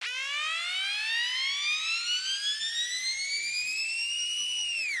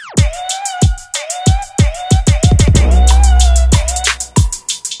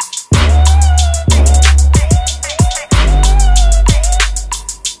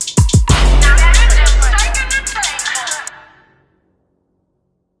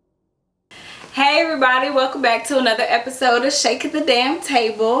Hey everybody, welcome back to another episode of Shake at the Damn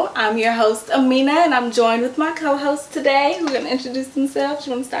Table. I'm your host Amina and I'm joined with my co-host today who are going to introduce themselves.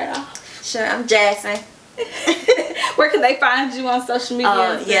 You want to start off? Sure, I'm Jasmine. Where can they find you on social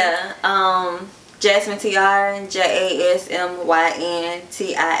media? Jasmine TR,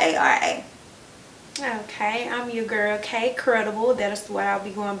 JASMYNTIARA. Okay, I'm your girl Kale Credible. That is what I'll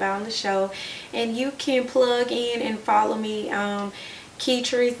be going by on the show. And you can plug in and follow me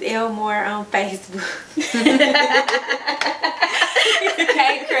Keatrice Elmore on Facebook.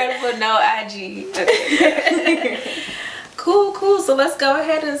 Kale Credible, no IG. Okay. Cool. So let's go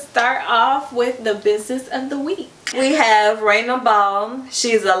ahead and start off with the business of the week. We have Raina Ball.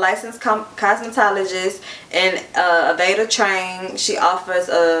 She's a licensed cosmetologist and Aveda trained. She offers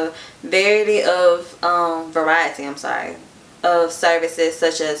a variety of services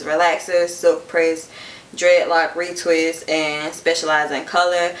such as relaxers, silk press, dreadlock retwist, and specialize in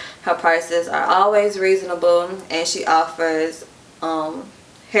color. Her prices are always reasonable and she offers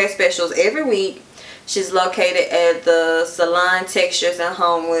hair specials every week. She's located at the Salon Textures in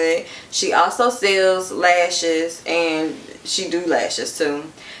Homewood. She also sells lashes and she do lashes too.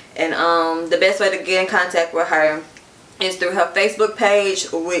 And the best way to get in contact with her is through her Facebook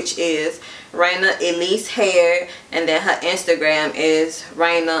page, which is Raina Elise Hair, and then her Instagram is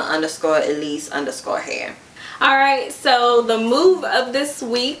Raina_Elise_hair. Alright, so the move of this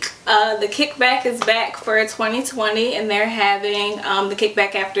week, the kickback is back for 2020 and they're having the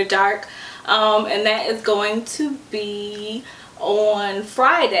kickback after dark. And that is going to be on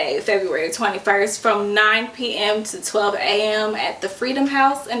Friday, February 21st from 9 p.m. to 12 a.m. at the Freedom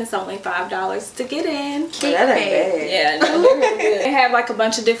House, and it's only $5 to get in. That ain't bad. Yeah, no, they're really good. They have like a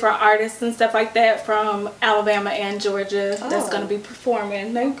bunch of different artists and stuff like that from Alabama and Georgia that's going to be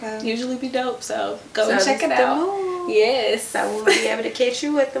performing. They usually be dope, so go and check it out. Move. Yes. So we'll be able to catch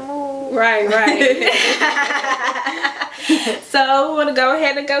you at the move. Right. So we want to go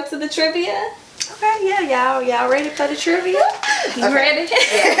ahead and go to the trivia. Okay, yeah, y'all ready for the trivia? You ready?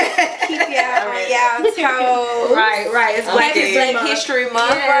 Yeah. Keep y'all on y'all toes. Right. It's Black History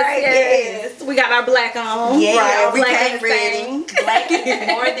Month, right? Yes. We got our black on. Yeah, right. we Black can't ready. Black is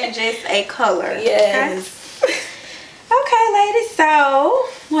more than just a color. Yes. Okay, ladies. So,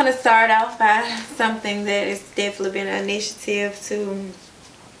 want to start off by something that has definitely been an initiative to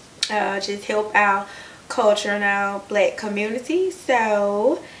just help our culture and our black community.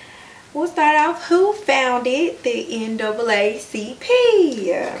 So, we'll start off. Who founded the NAACP?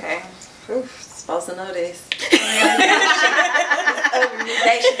 Okay. Supposed to know this.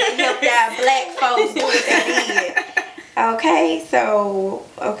 Organization that helped our black folks do what they did. Okay, so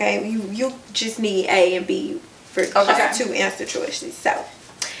you just need A and B for just two answer choices. So,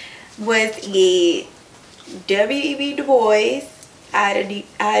 was it W.E.B. Du Bois,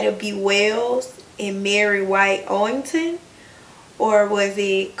 Ida B. Wells, and Mary White Owington? Or was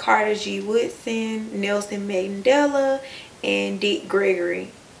it Carter G. Woodson, Nelson Mandela, and Dick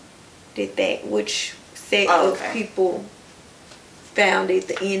Gregory? Which set of people founded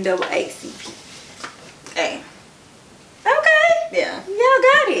the NAACP? A. Okay. Yeah. Y'all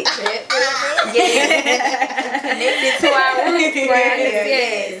got it. Yeah. Connected to our roots right here.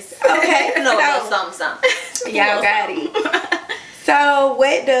 Yes. Okay. No, something. Y'all got it. So,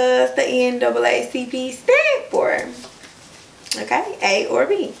 what does the NAACP stand for? Okay, A or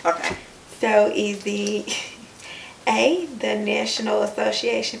B. Okay. So, is the A, the National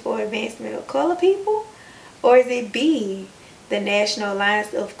Association for Advancement of Colored People? Or is it B, the National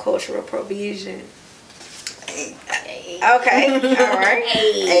Alliance of Cultural Provision? A. Okay, all right.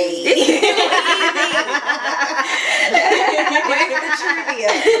 Where's the trivia?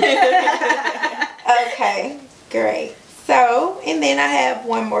 Okay, great. So, and then I have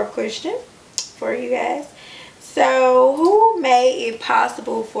one more question for you guys. So, who made it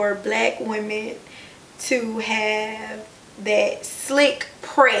possible for black women to have that slick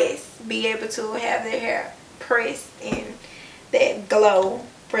press, be able to have their hair pressed and that glow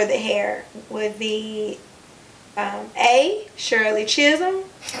for the hair? Was the A, Shirley Chisholm?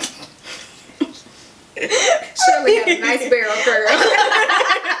 Shirley had a nice barrel curl.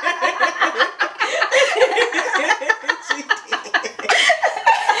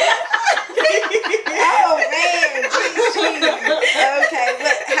 Oh man, okay,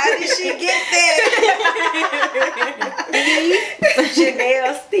 but how did she get that?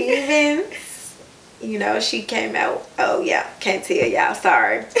 Janelle Stevens. You know, she came out. Oh yeah, can't tell y'all.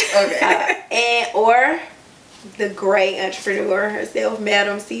 Sorry. Okay. Or the great entrepreneur herself,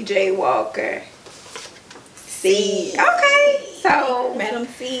 Madam C.J. Walker. C. Okay, so Madam on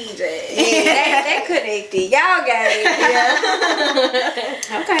CJ. Yeah, that connected. Y'all got it.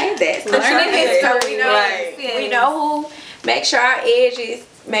 Yeah. Okay, that's Learning history. We know, Right. we know who. Make sure our edges.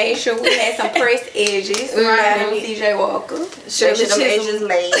 Made sure we had some pressed edges. Right. On CJ Walker. Shirley Chisholm edges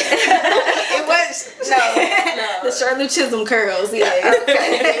laid. It was no. The Shirley Chisholm curls. Yeah.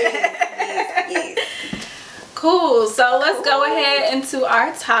 Yes. Cool. So let's go ahead into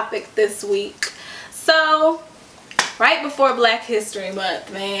our topic this week. So, right before Black History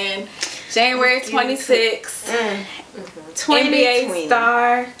Month, man, January 26th, NBA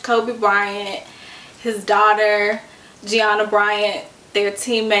star Kobe Bryant, his daughter Gianna Bryant, their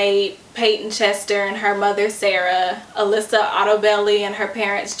teammate Peyton Chester and her mother Sarah, Alyssa Ottobelli and her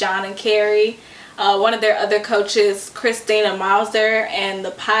parents John and Carrie, one of their other coaches Christina Mauser, and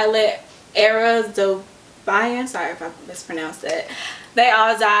the pilot Era Zobayan, sorry if I mispronounced that. They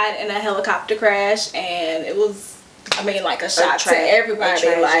all died in a helicopter crash, and it was, I mean, like a shock to everybody.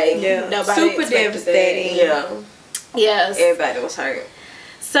 Like, nobody super devastating. Yeah. Yes. Everybody was hurt.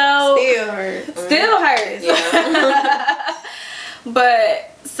 So Still hurts. Yeah.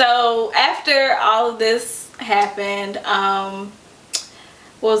 But so after all of this happened,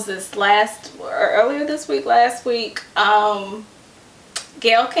 what was this last week,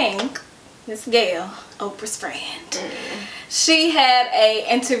 Gayle King, Miss Gayle, Oprah's friend, she had a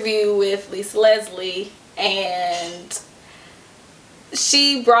interview with Lisa Leslie, and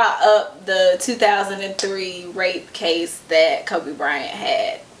she brought up the 2003 rape case that Kobe Bryant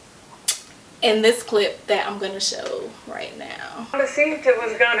had in this clip that I'm going to show right now. Jacinta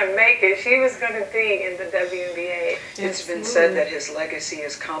was going to make it. She was going to be in the WNBA. It's been said that his legacy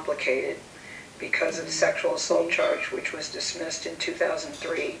is complicated because of the sexual assault charge, which was dismissed in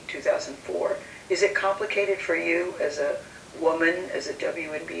 2003, 2004. Is it complicated for you as a woman, as a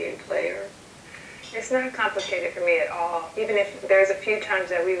WNBA player? It's not complicated for me at all. Even if there's a few times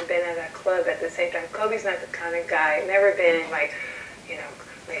that we've been at a club at the same time. Kobe's not the kind of guy, never been like, you know,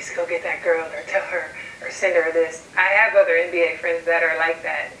 let's go get that girl or tell her or send her this. I have other NBA friends that are like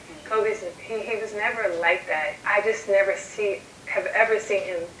that. Kobe's, he was never like that. I just never have ever seen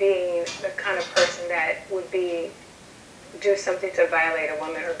him being the kind of person that would do something to violate a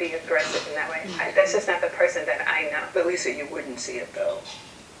woman or be aggressive in that way. That's just not the person that I know. But Lisa, you wouldn't see it though.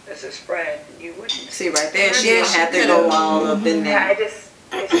 As his friend, you wouldn't see right there. She didn't have to go all up in there. I just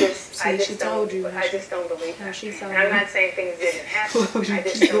don't believe that. And I'm not saying things didn't happen. I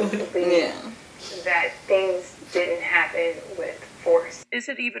just don't believe that things didn't happen with force. Is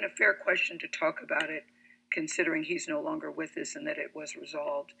it even a fair question to talk about it, considering he's no longer with us and that it was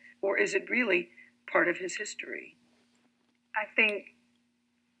resolved? Or is it really part of his history? I think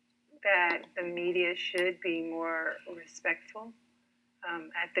that the media should be more respectful.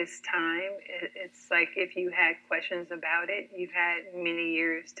 At this time, it's like if you had questions about it, you've had many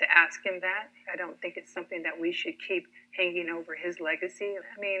years to ask him that. I don't think it's something that we should keep hanging over his legacy.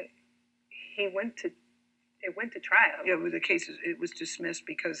 I mean, it went to trial. Yeah, well, it was dismissed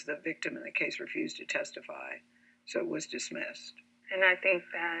because the victim in the case refused to testify, so it was dismissed. And I think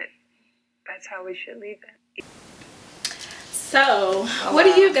that's how we should leave it. So, what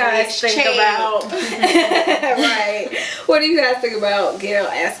do you guys think about? Right. What do you guys think about Gayle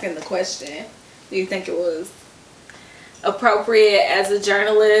asking the question? Do you think it was appropriate as a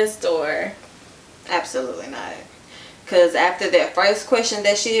journalist, or? Absolutely not. Because after that first question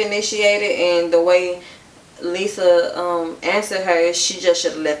that she initiated and the way Lisa answered her, she just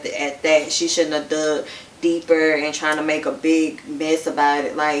should have left it at that. She shouldn't have dug deeper and trying to make a big mess about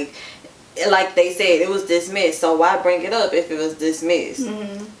it. Like they said, it was dismissed, so why bring it up if it was dismissed?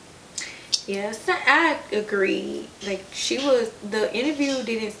 Yes, I agree. Like, the interview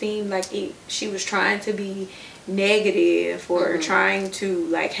didn't seem like she was trying to be negative or trying to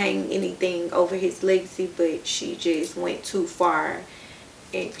like hang anything over his legacy, but she just went too far.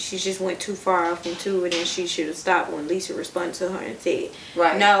 And she just went too far off into it, and she should have stopped when Lisa responded to her and said,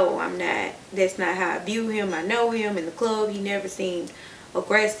 no, I'm not. That's not how I view him. I know him in the club. He never seemed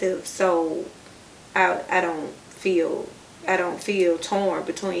aggressive, so I don't feel torn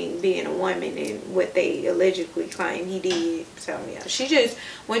between being a woman and what they allegedly claim he did. So yeah, she just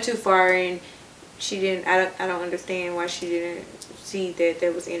went too far, and she didn't. I don't understand why she didn't see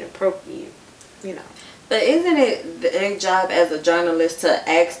that was inappropriate, you know. But isn't it their job as a journalist to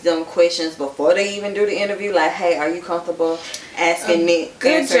ask them questions before they even do the interview? Like, hey, are you comfortable asking me?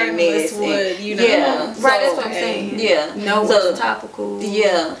 Good journalist would, you know. Yeah. Right, that's what I'm saying. Yeah. Know what's topical.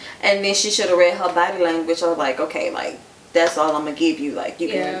 Yeah. And then she should have read her body language. I was like, okay, like, that's all I'm going to give you. Like, you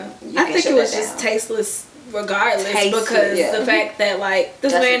can I think it was just tasteless regardless, because the fact that, like,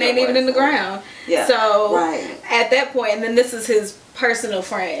 this man ain't even in the ground. Yeah. So, at that point, and then this is his personal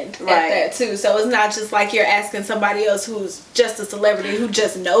friend Right. at that too. So it's not just like you're asking somebody else who's just a celebrity who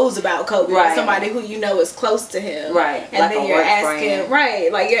just knows about Kobe, Right. or somebody who you know is close to him. Right. And Like then a you're work asking, friend.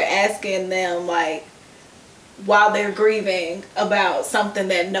 right, like you're asking them like while they're grieving about something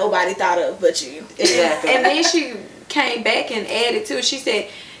that nobody thought of but you. Exactly. And then she came back and added to it. She said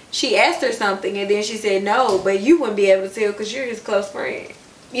she asked her something and then she said no, but you wouldn't be able to tell because you're his close friend.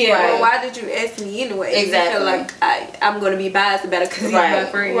 Yeah. Right. Well, why did you ask me anyway? Exactly. You feel like I'm going to be biased about it because he's my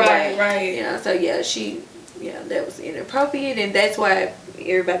Right. friend. Right. You know, so yeah, that was inappropriate, and that's why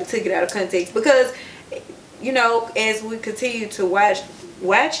everybody took it out of context. Because, you know, as we continue to watch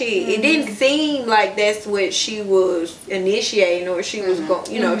it, it didn't seem like that's what she was initiating or she was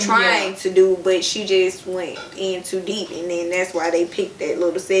going, you know, trying to do, but she just went in too deep, and then that's why they picked that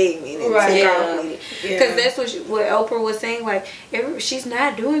little segment and took off with it. Because that's what Oprah was saying, like, she's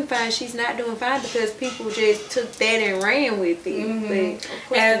not doing fine because people just took that and ran with it. But of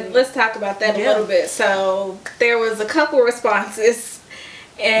course And let's talk about that a little bit. So there was a couple responses,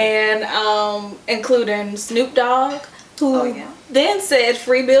 and including Snoop Dogg, who then said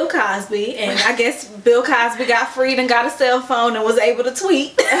free Bill Cosby, and I guess Bill Cosby got freed and got a cell phone and was able to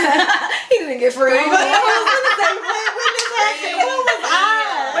tweet. He didn't get freed, but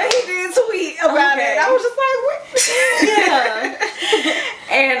but he did tweet about it. I was just like, what?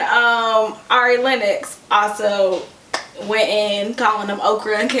 And Ari Lennox also went in calling them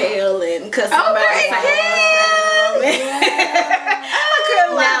Okra and Kale and cussing them out.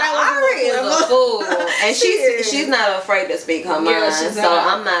 Ari is a fool, and she's not afraid to speak her mind. So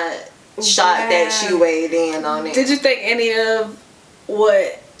I'm not shocked that she weighed in on it. Did you think any of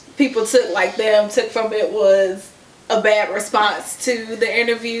what people took from it was a bad response to the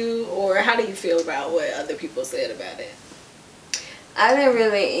interview, or how do you feel about what other people said about it? I didn't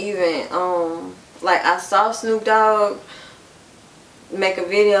really even I saw Snoop Dogg make a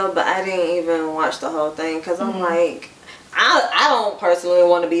video, but I didn't even watch the whole thing because I'm like, I don't personally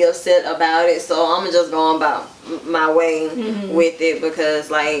want to be upset about it, so I'm just going about my way with it, because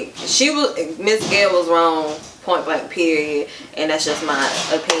like Miss Gale was wrong, point blank period, and that's just my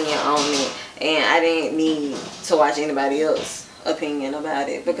opinion on it, and I didn't need to watch anybody else's opinion about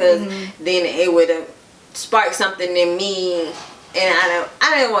it, because then it would have sparked something in me, and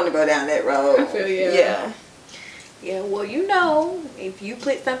I didn't want to go down that road. I feel you. Yeah, well, you know, if you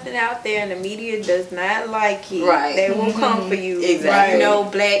put something out there and the media does not like it, Right. they will come for you. Exactly. You know,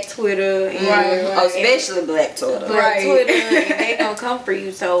 Black Twitter. And Especially Black Twitter. Black Twitter, and they gonna come for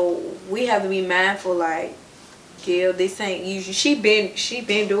you. So we have to be mindful, like, Gil, this ain't usual. She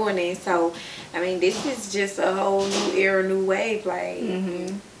been doing it. So, I mean, this is just a whole new era, new wave. Like,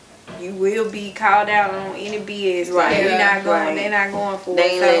 you will be called out on any BS. Right. Like, Right. they're not going for They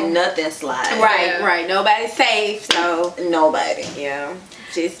it. ain't letting nothing slide. Right. Nobody's safe. So, Nobody. yeah,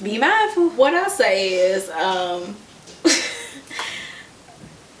 just be mindful. What I say is,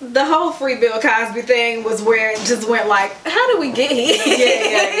 the whole free Bill Cosby thing was where it just went like, how did we get here?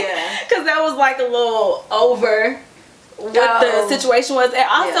 Yeah. Because that was like a little over what the situation was. And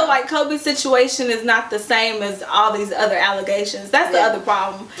also, like, Kobe's situation is not the same as all these other allegations. That's the other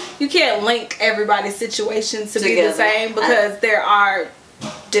problem. You can't link everybody's situations to be the same, because there are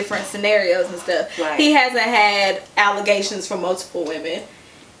different scenarios and stuff. Right. He hasn't had allegations from multiple women.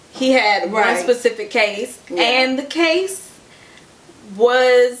 He had one specific case, and the case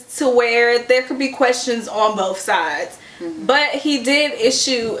was to where there could be questions on both sides. But he did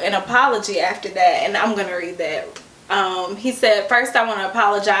issue an apology after that, and I'm going to read that. He said, "First, I want to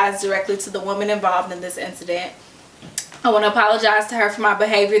apologize directly to the woman involved in this incident. I want to apologize to her for my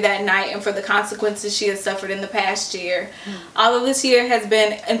behavior that night and for the consequences she has suffered in the past year. All of this year has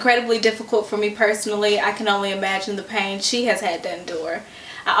been incredibly difficult for me personally. I can only imagine the pain she has had to endure.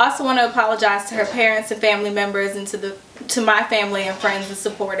 I also want to apologize to her parents and family members, and to my family and friends and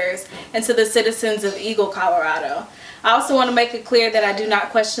supporters, and to the citizens of Eagle, Colorado. I also want to make it clear that I do not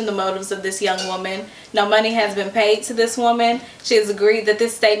question the motives of this young woman. No money has been paid to this woman. She has agreed that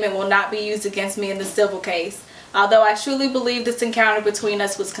this statement will not be used against me in the civil case. Although I truly believe this encounter between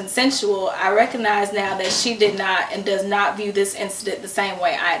us was consensual, I recognize now that she did not and does not view this incident the same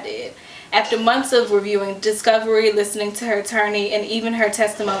way I did. After months of reviewing discovery, listening to her attorney, and even her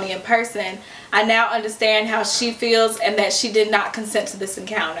testimony in person, I now understand how she feels and that she did not consent to this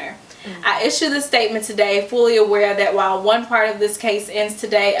encounter. I issue this statement today fully aware that while one part of this case ends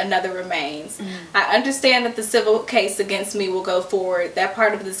today, another remains. I understand that the civil case against me will go forward. That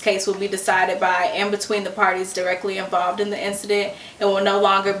part of this case will be decided by and between the parties directly involved in the incident, and will no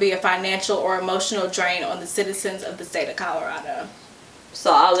longer be a financial or emotional drain on the citizens of the state of Colorado." So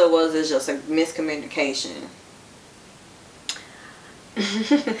all it was is just a miscommunication.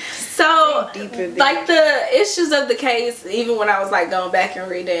 So, like, the issues of the case, even when I was, like, going back and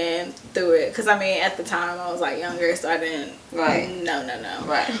reading through it, because, I mean, at the time, I was, like, younger, so I didn't... Right. No.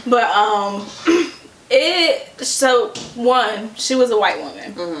 Right. But, so, one, she was a white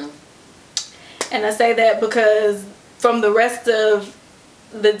woman. Mm-hmm. And I say that because from the rest of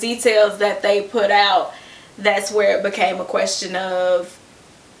the details that they put out, that's where it became a question of...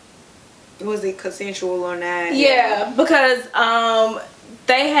 Was it consensual or not? Yeah, because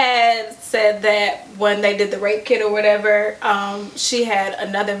they had said that when they did the rape kit or whatever, she had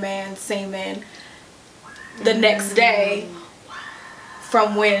another man's semen the next day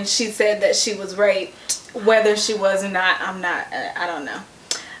from when she said that she was raped. Whether she was or not, I don't know.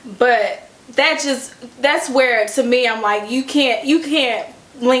 But that's where, to me, I'm like, you can't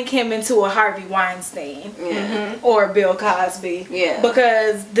link him into a Harvey Weinstein or Bill Cosby,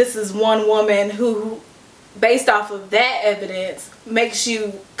 because this is one woman who, based off of that evidence, makes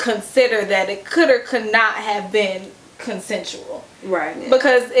you consider that it could or could not have been consensual. Right.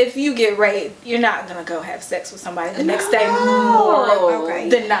 Because if you get raped, you're not gonna go have sex with somebody the next day more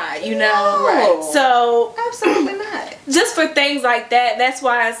than not, you know? Right. So absolutely not. Just for things like that, that's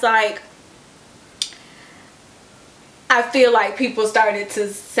why it's like, I feel like people started to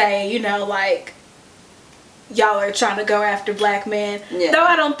say, you know, like, y'all are trying to go after black men. Yeah. Though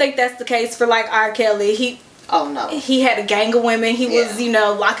I don't think that's the case for, like, R. Kelly. He had a gang of women. He was, you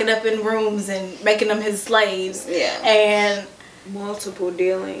know, locking up in rooms and making them his slaves. Yeah. And multiple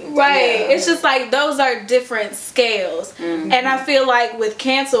dealings. Right. Yeah. It's just like, those are different scales. Mm-hmm. And I feel like with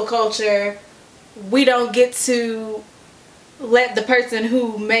cancel culture, we don't get to let the person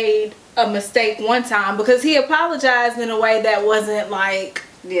who made a mistake one time, because he apologized in a way that wasn't like,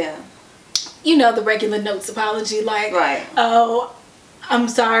 you know, the regular notes apology, like, oh, I'm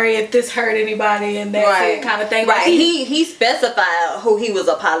sorry if this hurt anybody and that's it kind of thing. Right. Like he specified who he was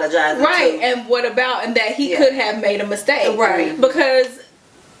apologizing to. And what about, and that he could have made a mistake. Right. Because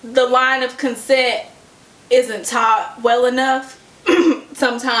the line of consent isn't taught well enough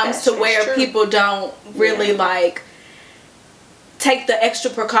sometimes to where people don't really like take the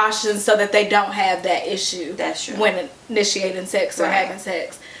extra precautions so that they don't have that issue. That's true. When initiating sex or having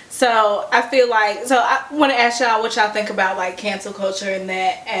sex. So I feel like, so I want to ask y'all what y'all think about like cancel culture and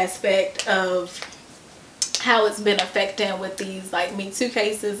that aspect of how it's been affecting with these like Me Too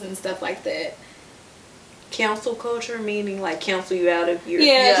cases and stuff like that. Cancel culture, meaning like cancel you out of your...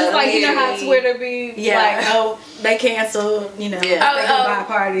 just like, you know how Twitter be like, oh, they canceled, you know, my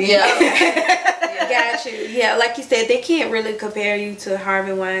party. Got you. Yeah, like you said, they can't really compare you to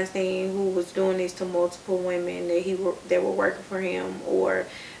Harvey Weinstein, who was doing this to multiple women that were working for him, or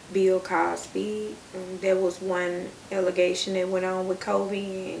Bill Cosby. There was one allegation that went on with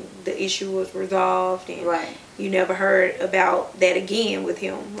Kobe, and the issue was resolved, and you never heard about that again with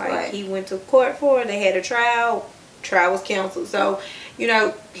him. Like he went to court for it. They had a trial. Trial was canceled. So, you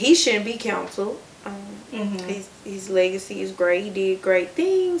know, he shouldn't be canceled. His legacy is great. He did great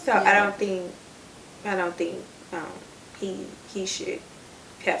things. So I don't think he should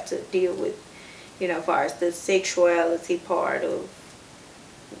have to deal with, you know, as far as the sexuality part of,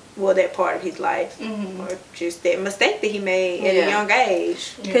 well, that part of his life, or just that mistake that he made at a young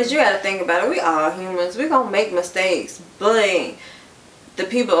age. Because you got to think about it. We all humans. We're going to make mistakes. But the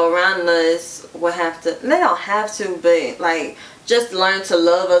people around us will have to, they don't have to, but like just learn to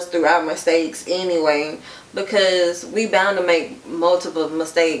love us through our mistakes anyway. Because we bound to make multiple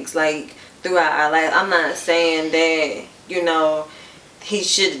mistakes like throughout our life. I'm not saying that, you know, he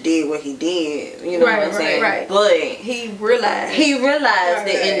should have did what he did, you know what I'm saying? But he realized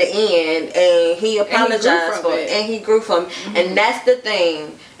it in the end, and he apologized for it, and he grew from it. And that's the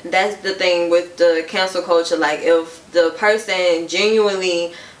thing with the cancel culture. Like, if the person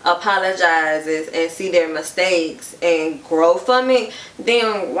genuinely apologizes and see their mistakes and grow from it,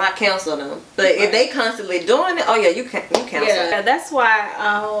 then why cancel them? But if they constantly doing it, you cancel them. That's why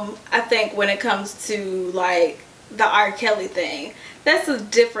I think when it comes to like the R. Kelly thing, that's a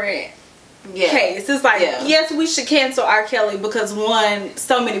different case. It's like, yes, we should cancel R. Kelly because one,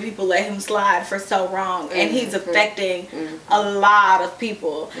 so many people let him slide for so long, and he's affecting a lot of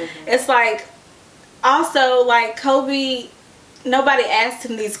people. It's like, also like Kobe, nobody asked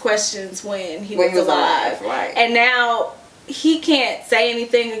him these questions when he was alive. And now he can't say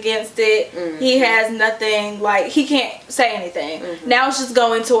anything against it. He has nothing, like, he can't say anything. Now it's just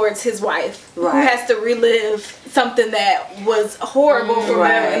going towards his wife, who has to relive something that was horrible for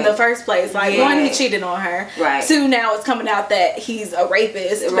him in the first place. Like, one, he cheated on her. Two, now it's coming out that he's a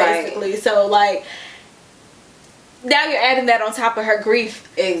rapist, basically. So, like, now you're adding that on top of her grief.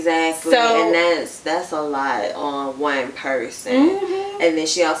 Exactly. So, and that's a lot on one person. Mm-hmm. And then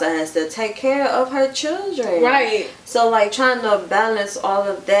she also has to take care of her children. Right. So like trying to balance all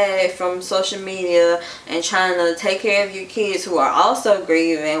of that from social media and trying to take care of your kids who are also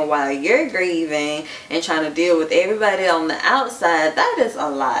grieving while you're grieving and trying to deal with everybody on the outside, that is a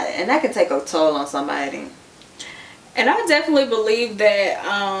lot. And that can take a toll on somebody. And I definitely believe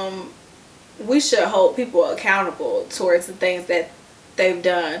that we should hold people accountable towards the things that they've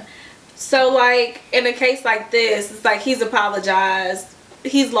done. So, like, in a case like this, it's like he's apologized.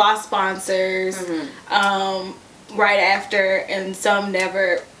 He's lost sponsors right after, and some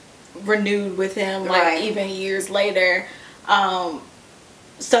never renewed with him, like, Right. even years later.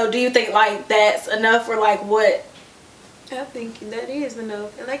 So, do you think, like, that's enough, or, like, what? I think that is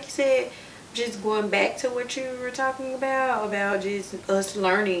enough. And like you said, just going back to what you were talking about just us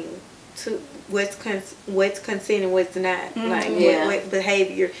learning to what's consent and what's not. Like what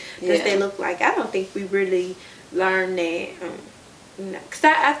behavior does they look like. I don't think we really learn that. Because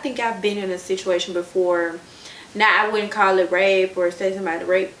I think I've been in a situation before. Now, I wouldn't call it rape or say somebody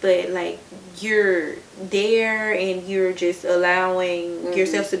rape, but like you're there and you're just allowing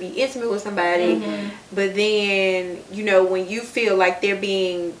yourself to be intimate with somebody. But then, you know, when you feel like they're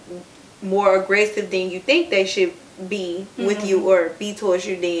being more aggressive than you think they should be with you or be towards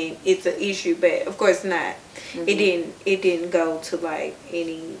you, then it's an issue. But of course not. It didn't go to like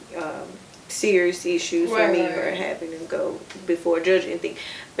any serious issues for me or having to go before a judge or anything.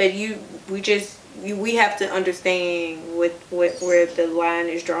 But we have to understand where the line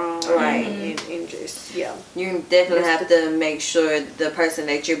is drawn, Right. and just You definitely have to make sure the person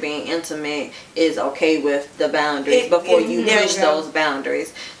that you're being intimate is okay with the boundaries before you push those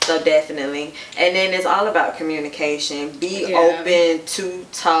boundaries. So definitely. And then it's all about communication. Be open to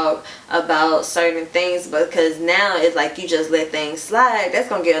talk about certain things, because now it's like you just let things slide. That's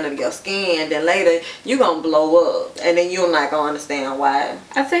going to get under your skin. Then later you're going to blow up. And then you're not going to understand why.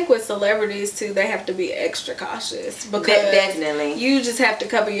 I think with celebrities too, they have to be extra cautious, because definitely you just have to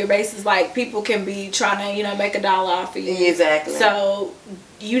cover your bases. Like, people can be trying to, you know, make $1 off of you. Exactly. So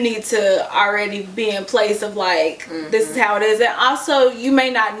you need to already be in place of like, this is how it is. And also, you may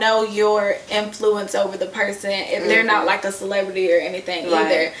not know your influence over the person if they're not like a celebrity or anything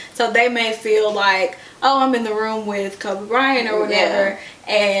either. So they may feel like, oh, I'm in the room with Kobe Bryant or whatever,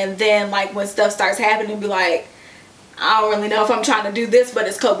 and then like when stuff starts happening, be like, I don't really know if I'm trying to do this, but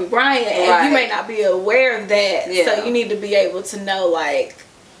it's Kobe Bryant, and you may not be aware of that. So you need to be able to know, like,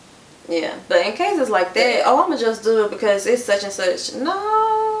 but in cases like that, I'm gonna just do it because it's such and such.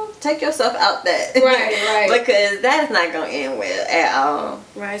 No, take yourself out that. Right. Because that's not gonna end well at all.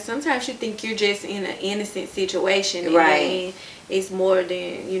 Right. Sometimes you think you're just in an innocent situation, and right? It's more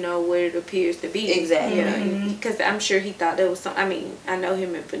than, you know, what it appears to be. Exactly. Because I'm sure he thought there was some. I mean, I know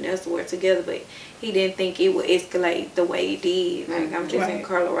him and Vanessa were together, but he didn't think it would escalate the way it did. Like, I'm just in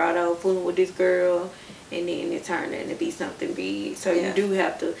Colorado fooling with this girl, and then it turned into be something big. So you do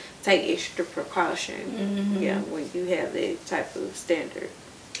have to take extra precaution. When you have that type of standard.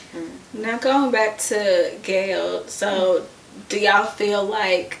 Now, going back to Gail, so do y'all feel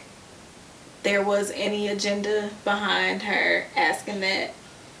like there was any agenda behind her asking that?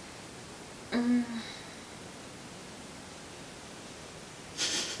 You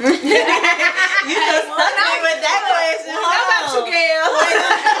just stuck me with that question. How about you, Gail?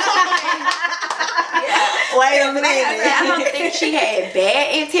 Wait a minute. I don't think she had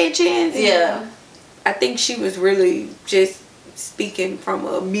bad intentions. I think she was really just speaking from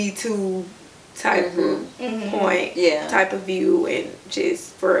a Me Too type of point, type of view, and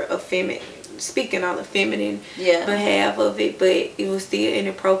just for speaking on the feminine behalf of it, but it was still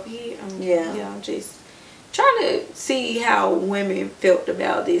inappropriate. Just trying to see how women felt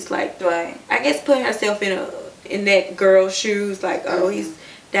about this. Like, I guess putting herself in that girl's shoes. Like, oh, he's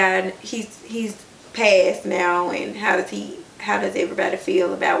died. He's passed now, and how does everybody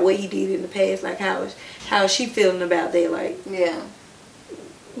feel about what he did in the past? Like, how is she feeling about that? Like,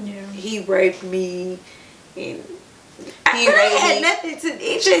 he raped me, and he raped had me. nothing to.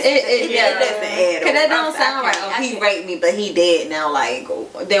 It doesn't add. Cause that don't sound right. Oh, he raped me, but he dead now. Like,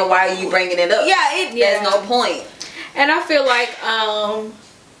 then why are you bringing it up? There's no point. And I feel like,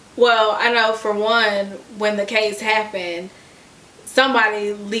 well, I know for one, when the case happened,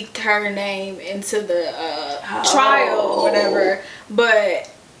 somebody leaked her name into the trial or whatever, but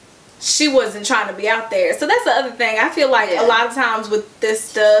she wasn't trying to be out there. So that's the other thing. I feel like a lot of times with this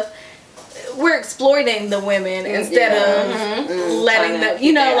stuff, we're exploiting the women instead of letting them,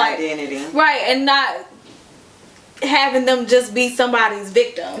 you know, like, identity. And not having them just be somebody's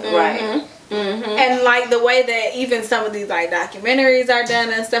victim. And like the way that even some of these like documentaries are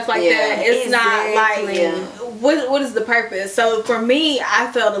done and stuff like that, it's not like what is the purpose? So for me,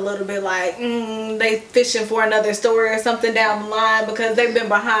 I felt a little bit like they fishing for another story or something down the line, because they've been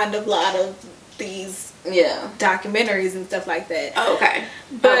behind a lot of these documentaries and stuff like that. Okay.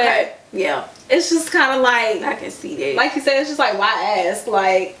 But yeah, it's just kind of like, I can see that. like you said, it's just like, why ask?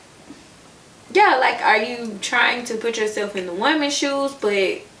 Like, yeah, like, are you trying to put yourself in the woman's shoes?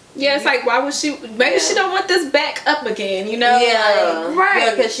 But yeah, it's like, why would she? Maybe she don't want this back up again, you know? Yeah, like, right.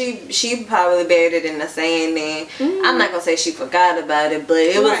 Yeah, because she probably buried it in the sand. And I'm not gonna say she forgot about it, but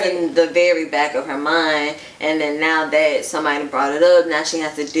it was in the very back of her mind. And then now that somebody brought it up, now she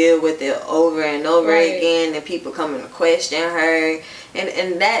has to deal with it over and over again, and people coming to question her.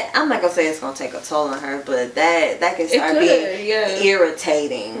 And that, I'm not gonna say it's gonna take a toll on her, but that can start being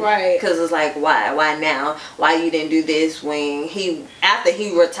irritating, right? Because it's like, why now? Why you didn't do this when after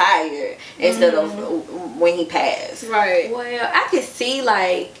he retired instead of when he passed? Right. Well, I could see,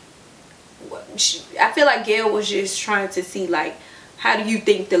 like, I feel like Gail was just trying to see, like, how do you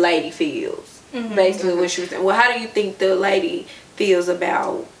think the lady feels? Basically, what she was saying. Well, how do you think the lady feels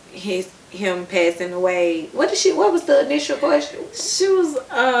about him passing away? What was the initial question? She was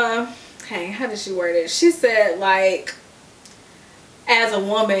how did she word it? She said, like, as a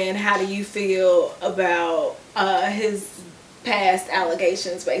woman, how do you feel about his past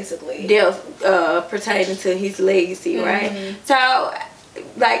allegations, basically? Pertaining to his legacy, right? So,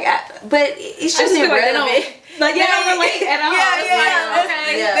 like, but it's just irrelevant. Like, they don't relate at all.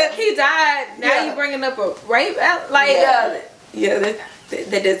 He died. Now you bringing up a rape? Like,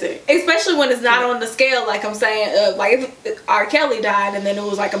 that doesn't. Especially when it's not on the scale, like I'm saying, like if R. Kelly died and then it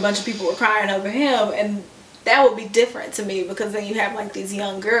was like a bunch of people were crying over him, and that would be different to me, because then you have like these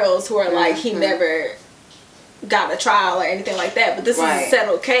young girls who are like, he never got a trial or anything like that, but this is a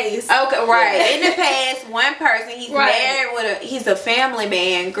settled case. Okay, right. In the past, one person, he's married he's a family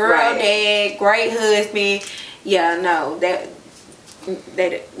man, dad, great husband. Yeah, no, that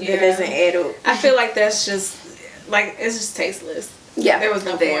doesn't add up. I feel like that's just like, it's just tasteless. Yeah, there was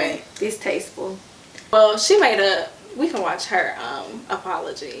no point. Distasteful. Well, we can watch her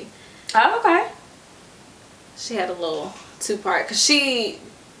apology. Oh, okay. She had a little 2-part, because she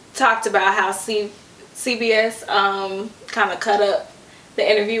talked about how CBS kind of cut up the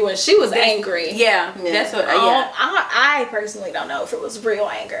interview when she was angry. Yeah, that's what. I personally don't know if it was real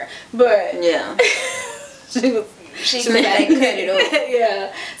anger, but she was they cut it up.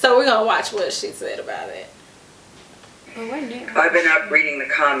 Yeah, so we're gonna watch what she said about it. I've been up reading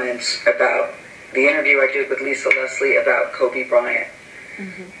the comments about the interview I did with Lisa Leslie about Kobe Bryant,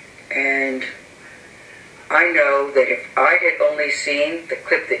 and I know that if I had only seen the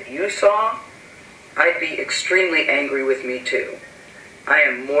clip that you saw, I'd be extremely angry with me too. I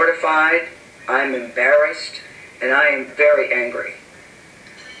am mortified, I'm embarrassed, and I am very angry.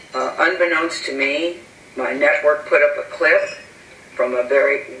 Unbeknownst to me, my network put up a clip from a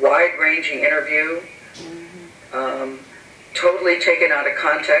very wide-ranging interview, totally taken out of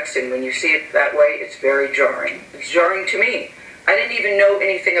context, and when you see it that way, it's very jarring. It's jarring to me. I didn't even know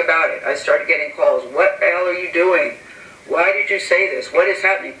anything about it. I started getting calls, what the hell are you doing? Why did you say this? What is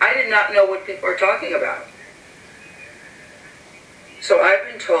happening? I did not know what people are talking about. So I've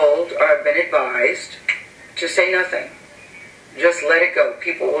been told, or I've been advised, to say nothing. Just let it go.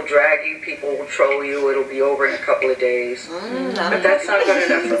 People will drag you, people will troll you, it'll be over in a couple of days. But that's not good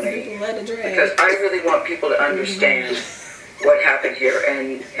enough for me. Because I really want people to understand what happened here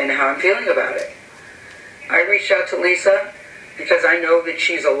and how I'm feeling about it. I reached out to Lisa because I know that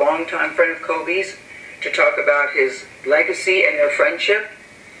she's a longtime friend of Kobe's, to talk about his legacy and their friendship.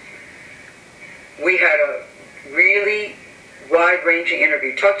 We had a really wide-ranging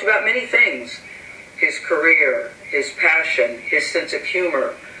interview. Talked about many things. His career, his passion, his sense of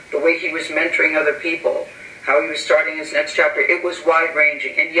humor, the way he was mentoring other people, how he was starting his next chapter. It was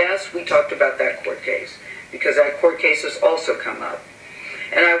wide-ranging. And yes, we talked about that court case, because that court case has also come up.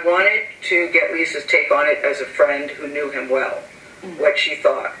 And I wanted to get Lisa's take on it as a friend who knew him well, what she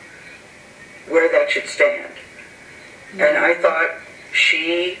thought, where that should stand. And I thought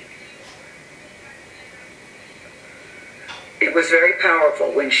it was very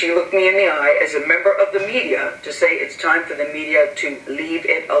powerful when she looked me in the eye as a member of the media to say it's time for the media to leave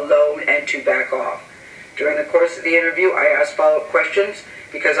it alone and to back off. During the course of the interview, I asked follow-up questions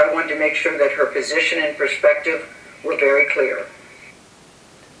because I wanted to make sure that her position and perspective were very clear.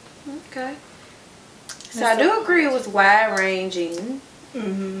 Okay. So I do agree it was wide-ranging.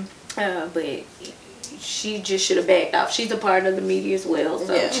 But she just should have backed off. She's a part of the media as well,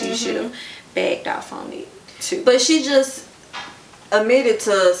 so she should have backed off on it too. But she just, admitted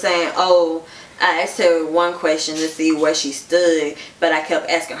to saying, oh, I asked her one question to see where she stood, but I kept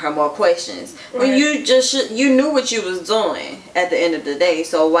asking her more questions. Right. When you you knew what you was doing at the end of the day,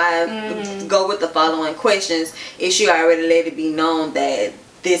 so why go with the following questions if she already let it be known that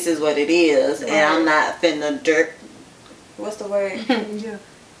this is what it is, and I'm not finna what's the word? Yeah.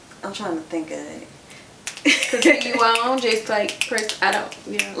 I'm trying to think of it. Cause you on just like press. I don't.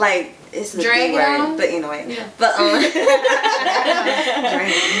 Yeah. Like it's a Drag D it word, on? but anyway. Yeah. But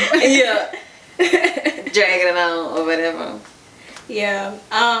yeah, dragging it on or whatever. Yeah.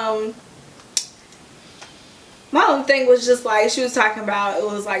 My only thing was just like she was talking about it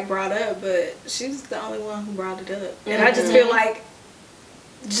was like brought up, but she was the only one who brought it up, and I just feel like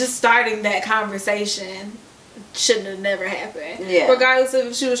just starting that conversation shouldn't have never happened. Yeah. Regardless of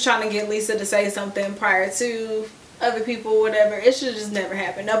if she was trying to get Lisa to say something prior to other people, whatever, it should have just never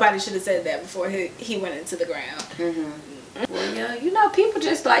happened. Nobody should have said that before he went into the ground. Well, yeah, you know, people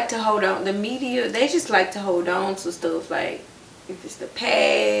just like to hold on. The media, they just like to hold on to stuff like if it's the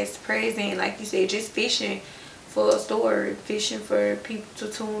past, present, like you said, just fishing for a story, fishing for people to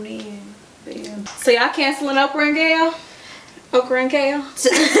tune in. But yeah. So y'all canceling Oprah and Kale? Okra and Kale? To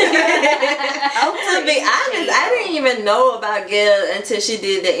be honest, I didn't even know about Gail until she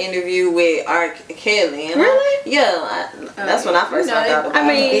did the interview with Kale. Really? Yeah, that's when I first found out about I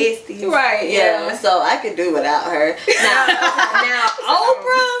mean, besties. right? yeah, so I could do without her. Now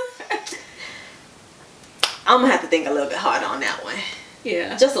Oprah, I'm gonna have to think a little bit harder on that one.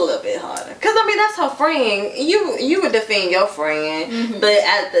 Yeah. Just a little bit harder. Because, I mean, that's her friend. You would defend your friend. But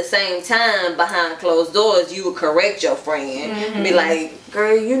at the same time, behind closed doors, you would correct your friend. Be like,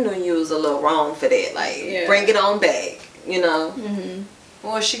 girl, you knew you was a little wrong for that. Like, bring it on back, you know?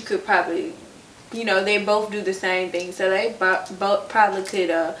 Or she could probably, you know, they both do the same thing. So they both probably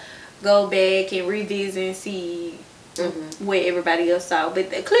could go back and revisit and see what everybody else saw. But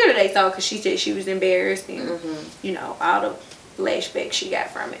clearly they saw because she said she was embarrassed and, you know, all the flashback she got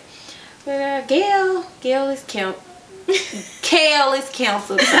from it. But Kale is Kale is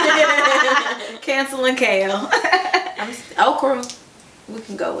canceled. Canceling Kale. Okra, we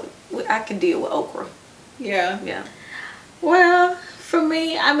can go with. I can deal with Okra. Yeah. Well, for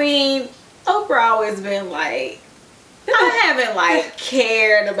me, I mean, Oprah always been like, I haven't like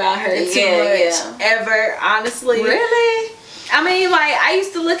cared about her too much ever, honestly. Really? I mean, like, I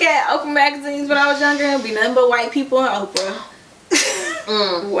used to look at Oprah magazines when I was younger and be nothing but white people and Oprah.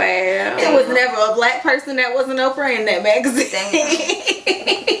 Wow. There was never a black person that wasn't Oprah in that magazine.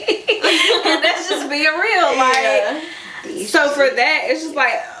 And that's just being real. Like, so for that, it's just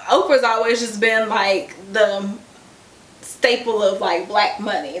like Oprah's always just been like the staple of like black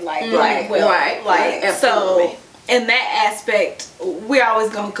money, like black wealth. Like, so in that aspect, we're always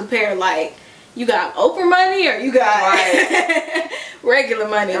gonna compare like, you got Oprah money or you got regular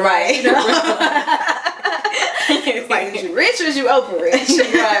money, right? You know? It's like, is you rich or is you Oprah rich?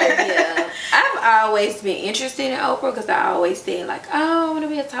 Right, yeah. I've always been interested in Oprah because I always said like, oh, I want to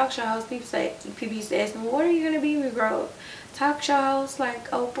be a talk show host. People used to ask me, what are you gonna be when you grow up? Talk show host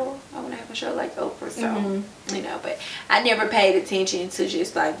like Oprah. I want to have a show like Oprah. So you know, but I never paid attention to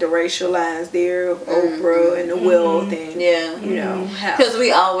just like the racial lines there of Oprah and the wealth and you know, because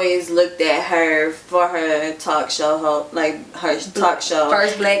we always looked at her for her talk show, like her talk show,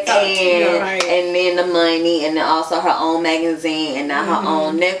 first black talk and then the money, and then also her own magazine and now her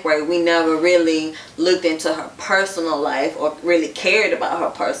own network. We never really looked into her personal life or really cared about her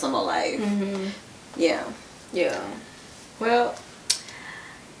personal life. Yeah. Well,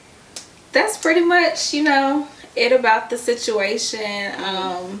 that's pretty much, you know, it about the situation.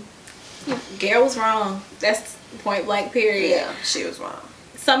 Gail was wrong. That's point blank period. Yeah, she was wrong.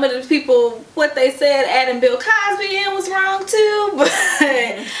 Some of the people, what they said, adding Bill Cosby in was wrong too, but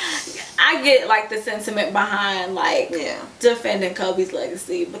I get like the sentiment behind like defending Kobe's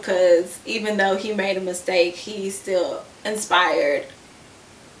legacy, because even though he made a mistake, he still inspired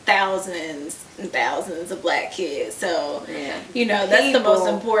thousands and thousands of black kids. So you know, that's the most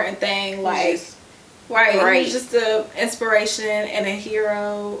important thing. Like, he was just an inspiration and a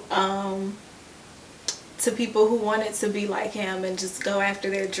hero to people who wanted to be like him and just go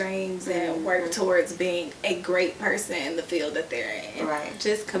after their dreams and work towards being a great person in the field that they're in.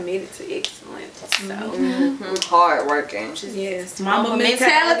 Just committed to excellence. So hard working. Yes, mama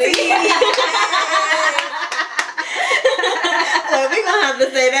mentality. So we're gonna have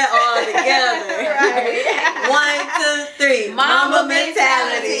to say that all together. 1, 2, 3. Mama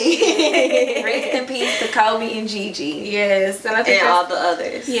mentality. Rest in peace to Kobe and Gigi. Yes, and I think all the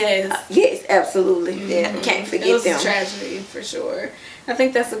others. Yes. Yes, absolutely. Yeah, can't It forget was them. a tragedy for sure. I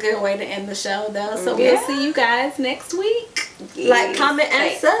think that's a good way to end the show, though. So we'll see you guys next week. Like, comment,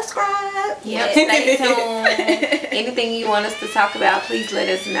 and subscribe. Yep, stay tuned. Anything you want us to talk about, please let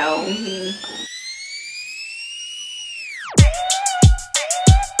us know.